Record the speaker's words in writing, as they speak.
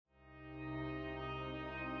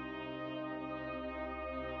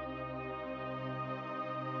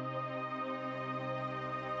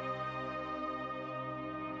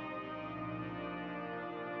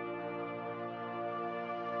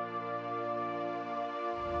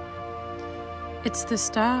It's the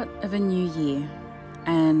start of a new year,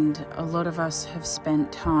 and a lot of us have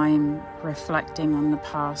spent time reflecting on the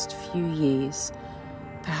past few years,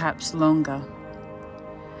 perhaps longer.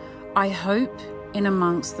 I hope in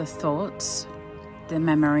amongst the thoughts, the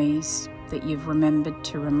memories that you've remembered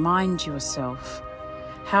to remind yourself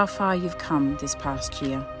how far you've come this past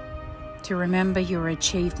year, to remember your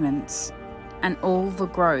achievements and all the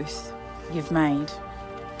growth you've made.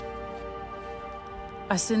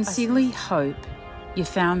 I sincerely hope you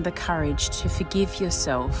found the courage to forgive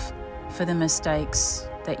yourself for the mistakes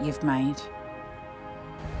that you've made.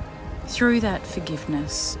 Through that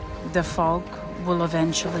forgiveness, the fog will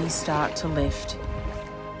eventually start to lift.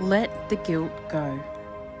 Let the guilt go.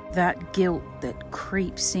 That guilt that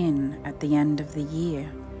creeps in at the end of the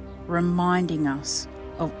year, reminding us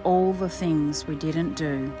of all the things we didn't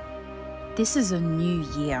do. This is a new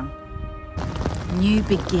year, new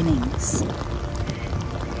beginnings.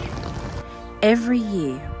 Every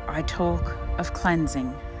year I talk of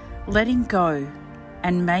cleansing, letting go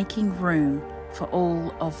and making room for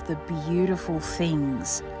all of the beautiful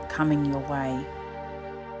things coming your way.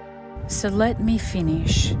 So let me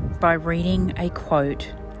finish by reading a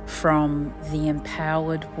quote from The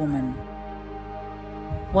Empowered Woman.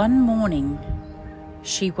 One morning,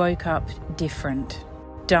 she woke up different,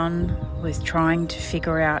 done with trying to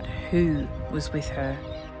figure out who was with her,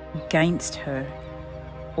 against her,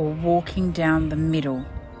 or walking down the middle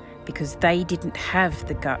because they didn't have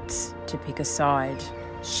the guts to pick a side.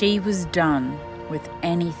 She was done with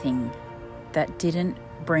anything that didn't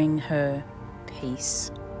bring her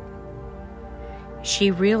peace. She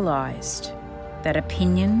realised that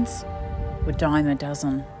opinions were dime a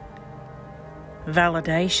dozen.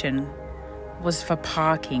 Validation was for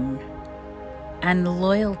parking, and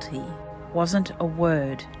loyalty wasn't a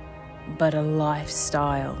word but a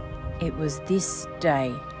lifestyle. It was this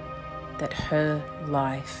day that her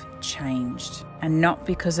life changed, and not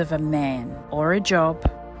because of a man or a job,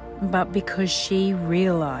 but because she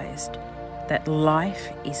realised that life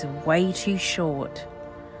is way too short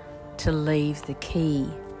to leave the key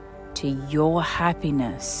to your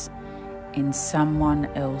happiness in someone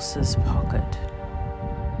else's pocket.